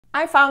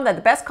I found that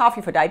the best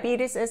coffee for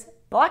diabetes is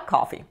black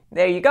coffee.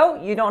 There you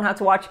go, you don't have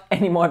to watch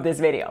any more of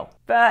this video.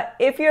 But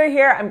if you're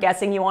here, I'm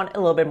guessing you want a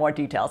little bit more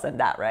details than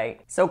that,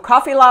 right? So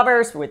coffee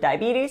lovers with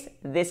diabetes,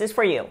 this is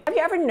for you. Have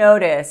you ever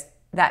noticed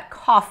that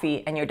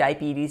coffee and your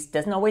diabetes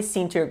doesn't always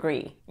seem to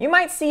agree? You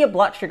might see your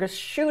blood sugars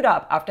shoot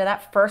up after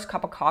that first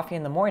cup of coffee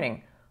in the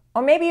morning.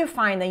 Or maybe you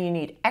find that you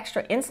need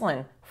extra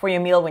insulin for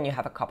your meal when you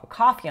have a cup of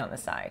coffee on the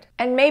side.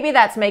 And maybe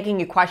that's making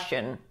you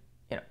question,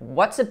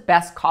 what's the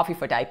best coffee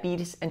for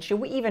diabetes, and should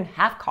we even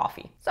have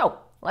coffee? So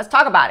let's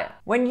talk about it.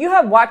 When you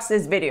have watched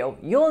this video,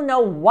 you'll know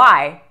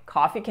why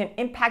coffee can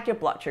impact your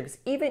blood sugars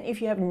even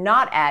if you have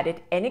not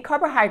added any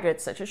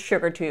carbohydrates such as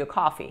sugar to your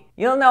coffee.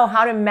 You'll know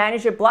how to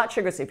manage your blood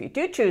sugars if you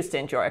do choose to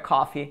enjoy a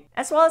coffee,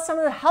 as well as some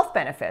of the health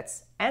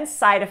benefits and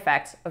side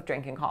effects of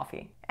drinking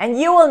coffee. And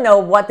you will know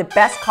what the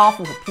best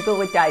coffee for people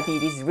with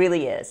diabetes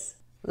really is.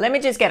 Let me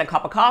just get a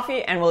cup of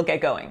coffee and we'll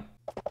get going.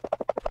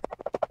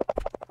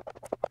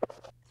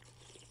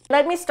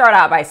 Let me start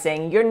out by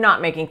saying you're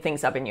not making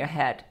things up in your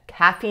head.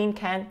 Caffeine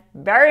can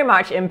very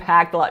much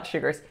impact blood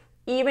sugars,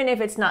 even if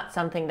it's not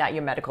something that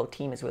your medical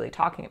team is really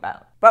talking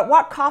about. But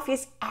what coffee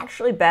is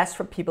actually best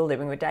for people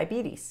living with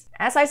diabetes?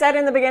 As I said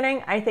in the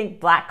beginning, I think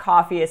black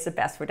coffee is the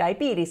best for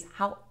diabetes.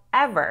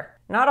 However,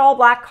 not all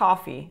black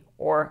coffee,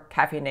 or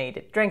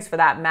caffeinated drinks for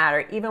that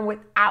matter, even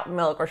without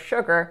milk or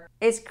sugar,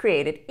 is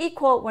created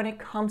equal when it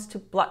comes to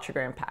blood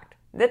sugar impact.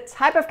 The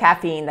type of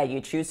caffeine that you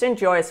choose to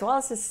enjoy, as well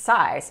as the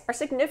size, are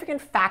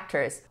significant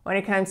factors when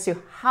it comes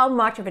to how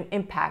much of an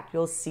impact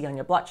you'll see on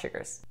your blood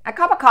sugars. A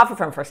cup of coffee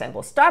from, for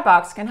example,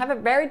 Starbucks can have a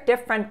very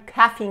different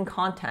caffeine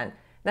content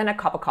than a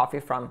cup of coffee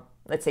from,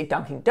 let's say,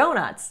 Dunkin'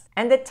 Donuts.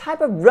 And the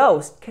type of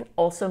roast can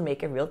also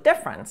make a real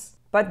difference.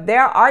 But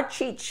there are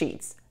cheat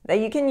sheets that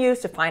you can use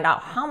to find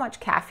out how much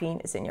caffeine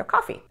is in your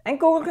coffee. And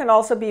Google can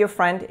also be your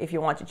friend if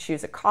you want to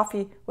choose a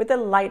coffee with a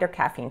lighter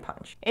caffeine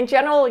punch. In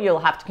general, you'll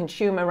have to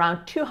consume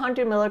around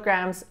 200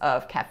 milligrams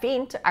of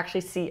caffeine to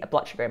actually see a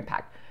blood sugar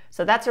impact.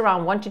 So that's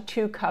around 1 to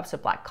 2 cups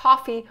of black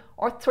coffee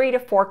or 3 to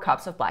 4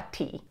 cups of black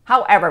tea.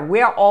 However,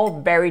 we are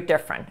all very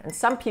different, and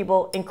some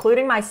people,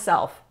 including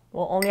myself,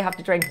 will only have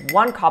to drink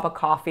 1 cup of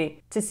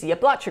coffee to see a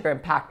blood sugar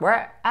impact,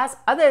 whereas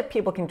other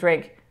people can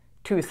drink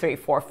 2, 3,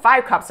 4,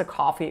 5 cups of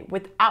coffee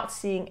without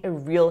seeing a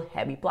real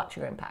heavy blood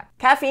sugar impact.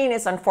 Caffeine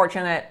is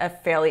unfortunately a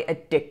fairly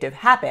addictive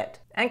habit,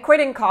 and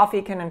quitting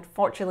coffee can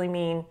unfortunately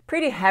mean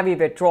pretty heavy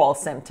withdrawal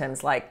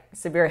symptoms like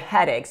severe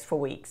headaches for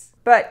weeks.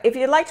 But if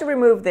you'd like to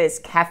remove this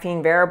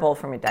caffeine variable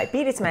from your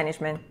diabetes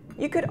management,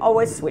 you could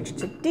always switch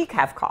to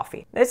decaf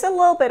coffee. There's a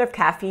little bit of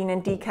caffeine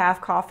in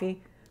decaf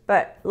coffee,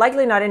 but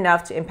likely not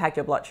enough to impact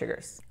your blood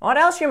sugars. What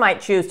else you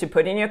might choose to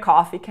put in your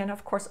coffee can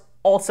of course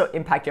also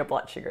impact your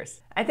blood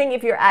sugars. I think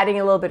if you're adding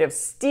a little bit of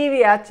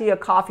stevia to your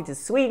coffee to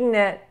sweeten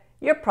it,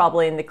 you're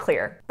probably in the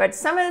clear. But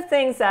some of the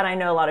things that I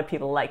know a lot of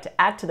people like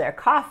to add to their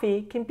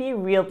coffee can be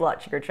real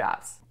blood sugar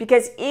traps.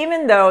 Because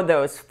even though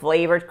those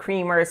flavored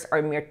creamers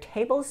are mere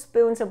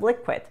tablespoons of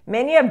liquid,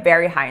 many are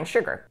very high in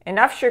sugar.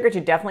 Enough sugar to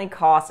definitely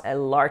cause a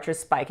larger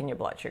spike in your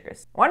blood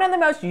sugars. One of the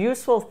most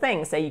useful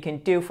things that you can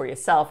do for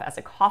yourself as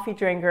a coffee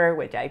drinker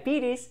with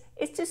diabetes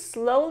is to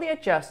slowly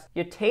adjust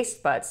your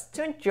taste buds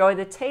to enjoy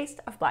the taste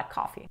of black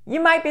coffee. You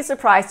might be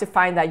surprised to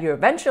find that you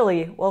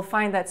eventually will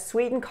find that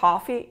sweetened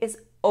coffee is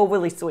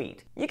overly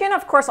sweet. You can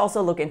of course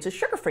also look into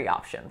sugar-free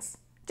options.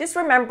 Just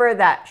remember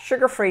that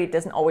sugar-free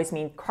doesn't always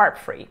mean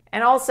carb-free,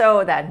 and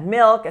also that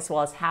milk, as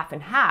well as half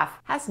and half,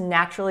 has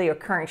naturally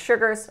occurring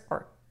sugars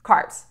or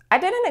carbs. I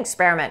did an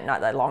experiment not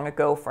that long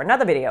ago for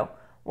another video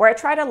where I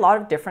tried a lot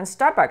of different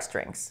Starbucks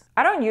drinks.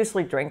 I don't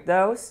usually drink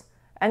those,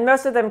 and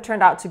most of them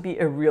turned out to be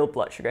a real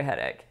blood sugar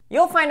headache.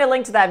 You'll find a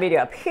link to that video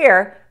up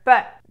here,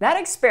 but that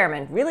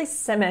experiment really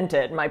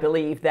cemented my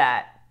belief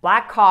that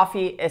black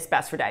coffee is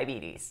best for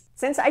diabetes.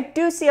 Since I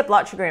do see a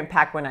blood sugar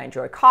impact when I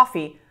enjoy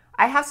coffee,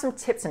 I have some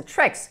tips and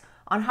tricks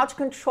on how to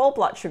control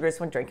blood sugars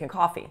when drinking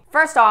coffee.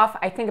 First off,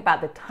 I think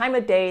about the time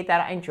of day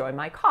that I enjoy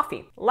my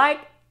coffee. Like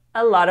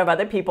a lot of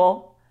other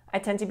people, I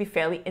tend to be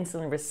fairly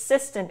insulin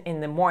resistant in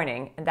the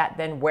morning, and that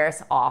then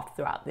wears off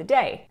throughout the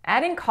day.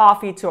 Adding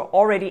coffee to an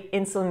already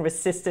insulin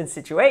resistant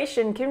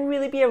situation can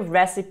really be a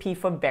recipe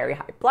for very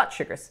high blood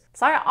sugars.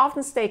 So I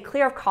often stay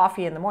clear of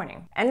coffee in the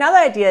morning. Another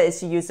idea is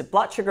to use the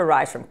blood sugar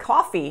rise from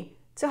coffee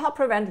to help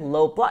prevent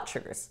low blood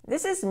sugars.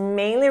 This is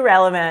mainly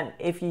relevant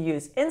if you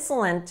use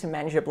insulin to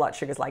manage your blood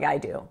sugars like I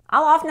do.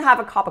 I'll often have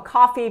a cup of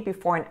coffee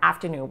before an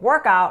afternoon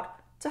workout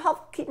to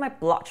help keep my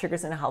blood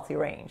sugars in a healthy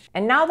range.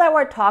 And now that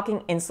we're talking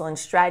insulin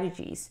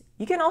strategies,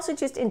 you can also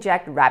just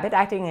inject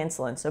rapid-acting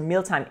insulin, so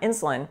mealtime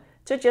insulin,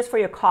 to adjust for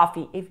your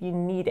coffee if you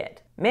need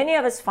it. Many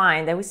of us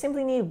find that we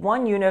simply need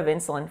 1 unit of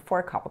insulin for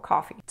a cup of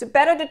coffee. To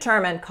better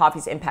determine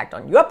coffee's impact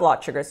on your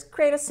blood sugars,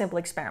 create a simple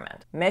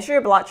experiment. Measure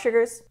your blood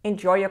sugars,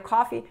 enjoy your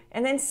coffee,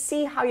 and then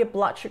see how your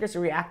blood sugars are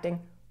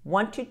reacting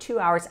 1 to 2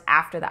 hours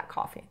after that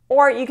coffee.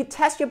 Or you could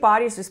test your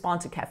body's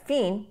response to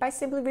caffeine by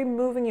simply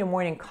removing your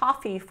morning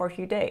coffee for a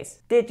few days.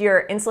 Did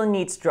your insulin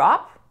needs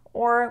drop?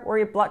 Or were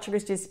your blood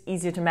sugars just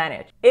easier to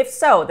manage? If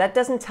so, that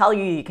doesn't tell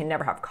you you can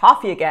never have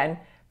coffee again,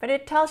 but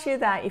it tells you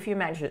that if you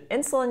manage with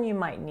insulin, you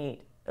might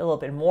need a little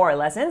bit more or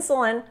less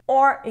insulin,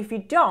 or if you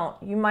don't,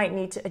 you might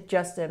need to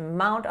adjust the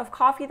amount of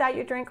coffee that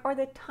you drink or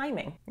the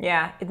timing.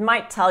 Yeah, it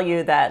might tell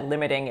you that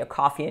limiting your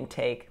coffee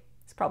intake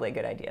is probably a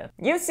good idea.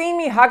 You've seen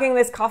me hugging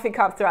this coffee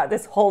cup throughout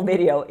this whole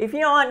video. If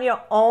you want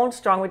your own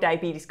Strong with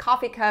Diabetes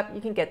coffee cup,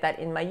 you can get that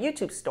in my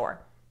YouTube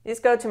store.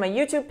 Just go to my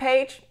YouTube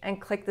page and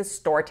click the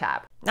store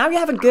tab. Now you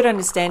have a good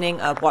understanding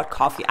of what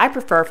coffee I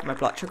prefer from a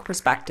blood sugar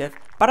perspective,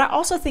 but I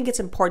also think it's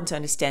important to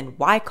understand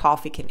why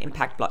coffee can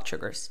impact blood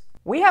sugars.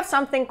 We have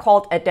something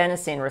called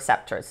adenosine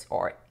receptors,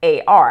 or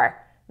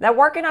AR, that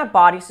work in our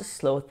bodies to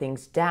slow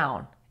things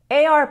down.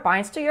 AR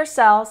binds to your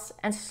cells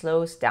and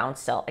slows down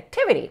cell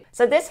activity.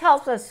 So this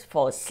helps us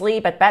fall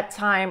asleep at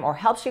bedtime or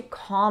helps you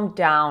calm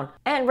down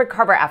and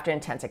recover after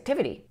intense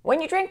activity.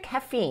 When you drink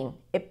caffeine,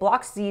 it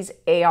blocks these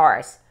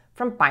ARs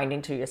from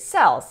binding to your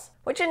cells,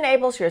 which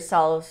enables your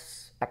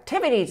cells'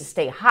 activity to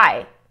stay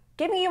high,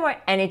 giving you more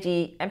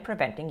energy and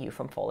preventing you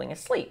from falling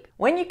asleep.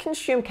 When you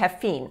consume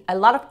caffeine, a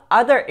lot of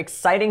other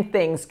exciting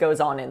things goes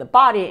on in the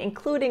body,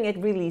 including it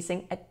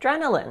releasing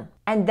adrenaline.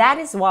 And that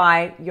is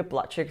why your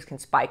blood sugars can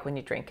spike when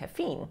you drink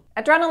caffeine.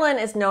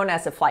 Adrenaline is known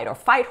as a flight or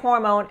fight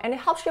hormone, and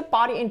it helps your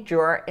body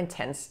endure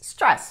intense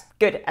stress,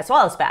 good as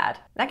well as bad.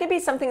 That can be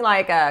something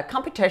like a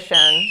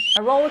competition,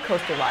 a roller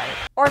coaster ride,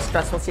 or a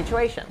stressful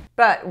situation.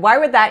 But why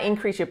would that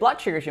increase your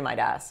blood sugars, you might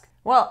ask?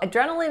 Well,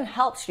 adrenaline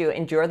helps you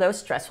endure those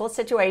stressful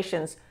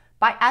situations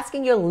by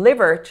asking your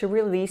liver to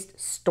release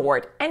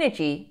stored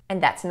energy,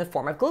 and that's in the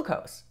form of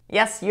glucose.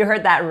 Yes, you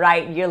heard that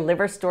right. Your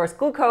liver stores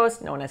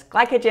glucose, known as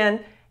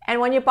glycogen, and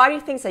when your body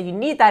thinks that you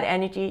need that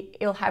energy,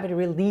 it'll have it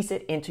release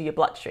it into your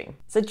bloodstream.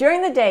 So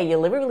during the day, your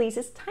liver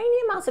releases tiny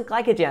amounts of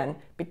glycogen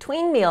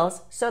between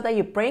meals so that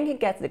your brain can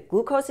get the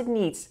glucose it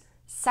needs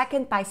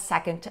second by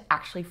second to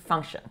actually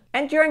function.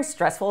 And during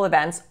stressful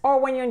events or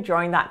when you're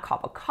enjoying that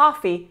cup of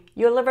coffee,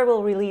 your liver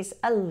will release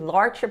a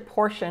larger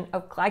portion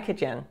of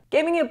glycogen,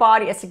 giving your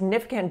body a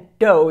significant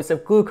dose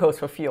of glucose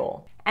for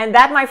fuel. And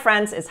that, my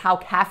friends, is how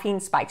caffeine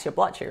spikes your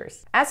blood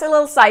sugars. As a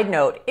little side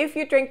note, if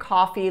you drink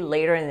coffee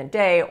later in the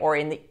day or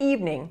in the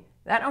evening,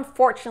 that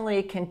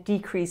unfortunately can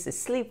decrease the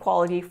sleep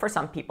quality for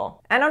some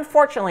people. And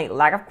unfortunately,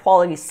 lack of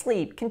quality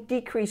sleep can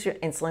decrease your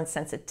insulin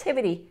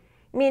sensitivity,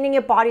 meaning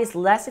your body is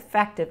less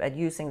effective at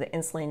using the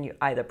insulin you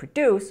either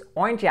produce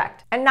or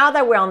inject. And now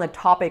that we're on the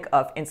topic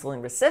of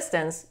insulin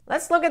resistance,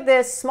 let's look at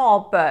this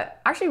small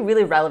but actually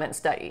really relevant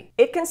study.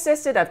 It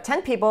consisted of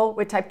 10 people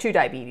with type 2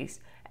 diabetes,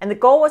 and the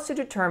goal was to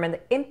determine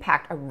the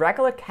impact of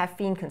regular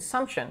caffeine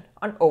consumption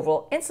on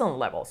overall insulin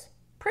levels.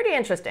 Pretty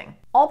interesting.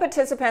 All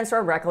participants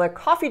were regular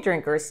coffee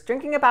drinkers,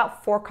 drinking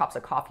about 4 cups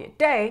of coffee a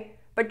day,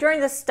 but during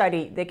this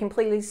study, they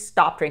completely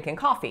stopped drinking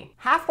coffee.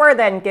 Half were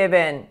then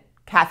given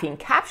caffeine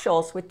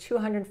capsules with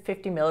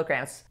 250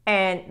 milligrams,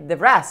 and the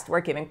rest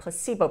were given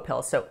placebo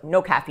pills, so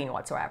no caffeine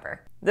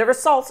whatsoever. The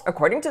results,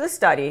 according to the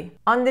study,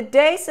 on the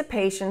days the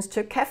patients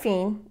took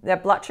caffeine, their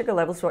blood sugar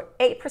levels were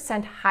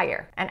 8%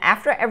 higher. And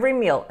after every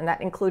meal, and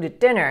that included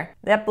dinner,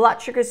 their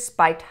blood sugar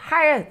spiked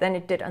higher than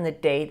it did on the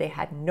day they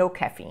had no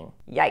caffeine.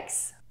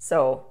 Yikes.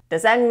 So,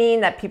 does that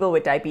mean that people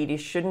with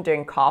diabetes shouldn't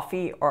drink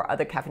coffee or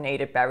other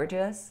caffeinated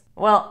beverages?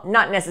 Well,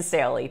 not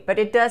necessarily, but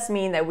it does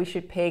mean that we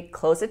should pay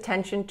close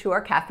attention to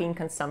our caffeine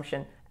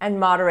consumption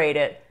and moderate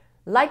it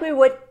like we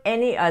would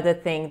any other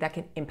thing that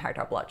can impact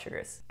our blood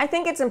sugars. I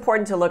think it's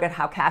important to look at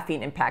how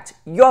caffeine impacts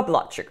your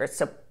blood sugars,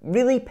 so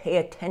really pay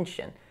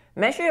attention.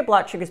 Measure your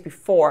blood sugars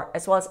before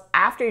as well as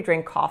after you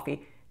drink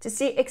coffee to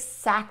see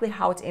exactly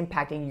how it's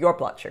impacting your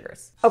blood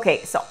sugars. Okay,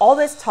 so all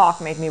this talk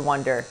made me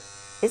wonder,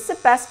 is the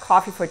best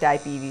coffee for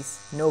diabetes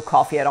no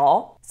coffee at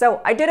all? So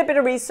I did a bit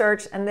of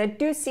research, and there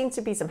do seem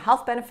to be some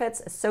health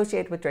benefits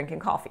associated with drinking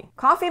coffee.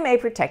 Coffee may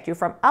protect you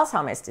from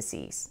Alzheimer's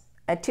disease.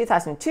 A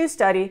 2002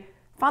 study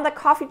found that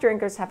coffee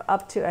drinkers have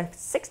up to a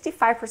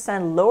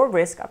 65% lower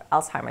risk of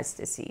Alzheimer's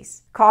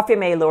disease. Coffee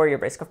may lower your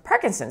risk of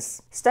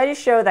Parkinson's. Studies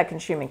show that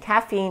consuming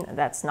caffeine,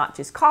 that's not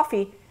just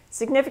coffee,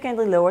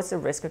 significantly lowers the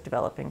risk of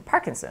developing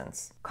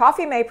Parkinson's.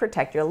 Coffee may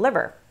protect your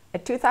liver. A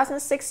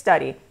 2006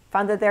 study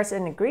found that there's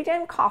an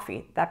ingredient in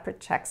coffee that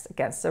protects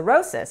against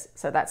cirrhosis,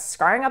 so that's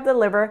scarring of the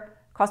liver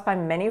caused by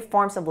many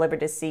forms of liver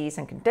disease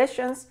and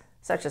conditions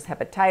such as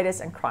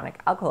hepatitis and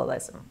chronic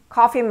alcoholism.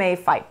 Coffee may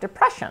fight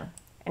depression.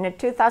 In a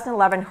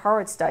 2011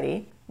 Harvard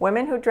study,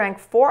 women who drank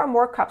 4 or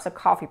more cups of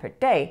coffee per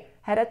day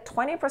had a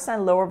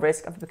 20% lower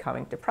risk of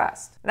becoming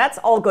depressed. That's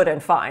all good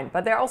and fine,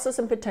 but there are also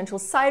some potential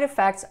side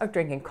effects of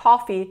drinking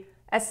coffee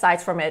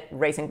aside from it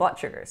raising blood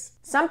sugars.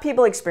 Some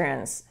people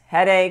experience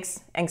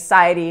headaches,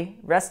 anxiety,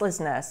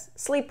 restlessness,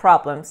 sleep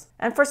problems,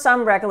 and for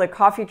some, regular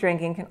coffee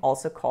drinking can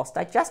also cause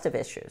digestive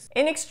issues.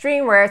 In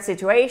extreme rare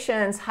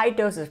situations, high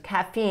doses of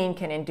caffeine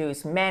can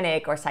induce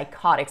manic or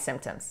psychotic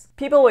symptoms.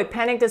 People with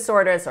panic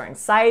disorders or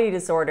anxiety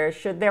disorders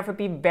should therefore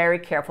be very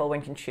careful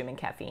when consuming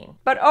caffeine.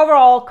 But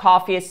overall,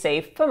 coffee is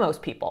safe for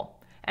most people.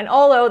 And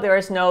although there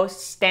is no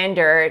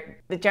standard,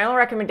 the general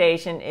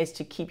recommendation is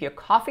to keep your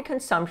coffee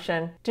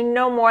consumption to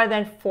no more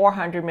than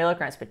 400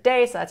 milligrams per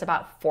day, so that's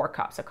about 4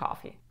 cups of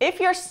coffee. If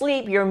your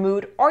sleep, your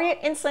mood, or your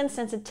insulin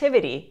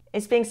sensitivity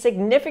is being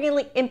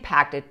significantly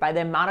impacted by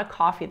the amount of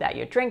coffee that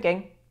you're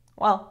drinking,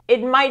 well,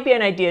 it might be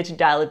an idea to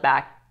dial it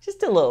back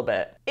just a little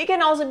bit. It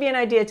can also be an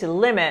idea to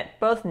limit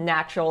both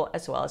natural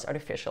as well as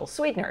artificial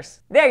sweeteners.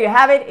 There you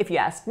have it. If you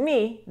ask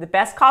me, the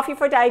best coffee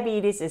for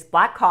diabetes is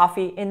black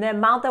coffee in the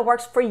amount that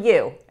works for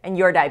you and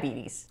your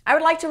diabetes. I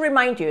would like to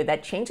remind you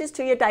that changes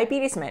to your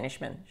diabetes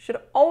management should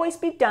always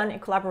be done in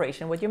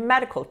collaboration with your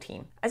medical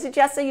team. I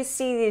suggest that you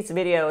see these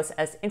videos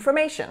as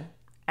information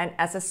and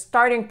as a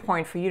starting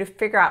point for you to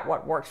figure out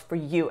what works for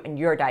you and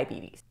your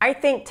diabetes. I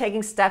think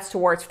taking steps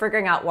towards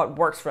figuring out what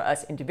works for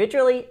us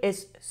individually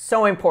is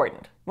so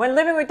important. When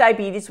living with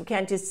diabetes, we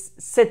can't just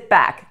sit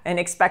back and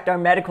expect our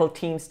medical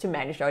teams to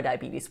manage our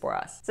diabetes for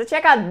us. So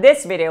check out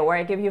this video where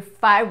I give you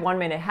 5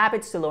 1-minute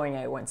habits to lowering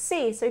your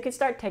A1C so you can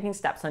start taking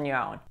steps on your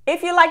own.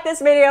 If you like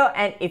this video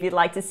and if you'd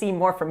like to see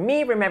more from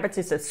me, remember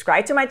to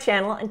subscribe to my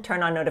channel and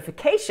turn on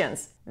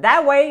notifications.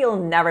 That way you'll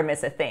never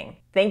miss a thing.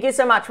 Thank you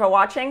so much for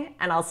watching,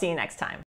 and I'll see you next time.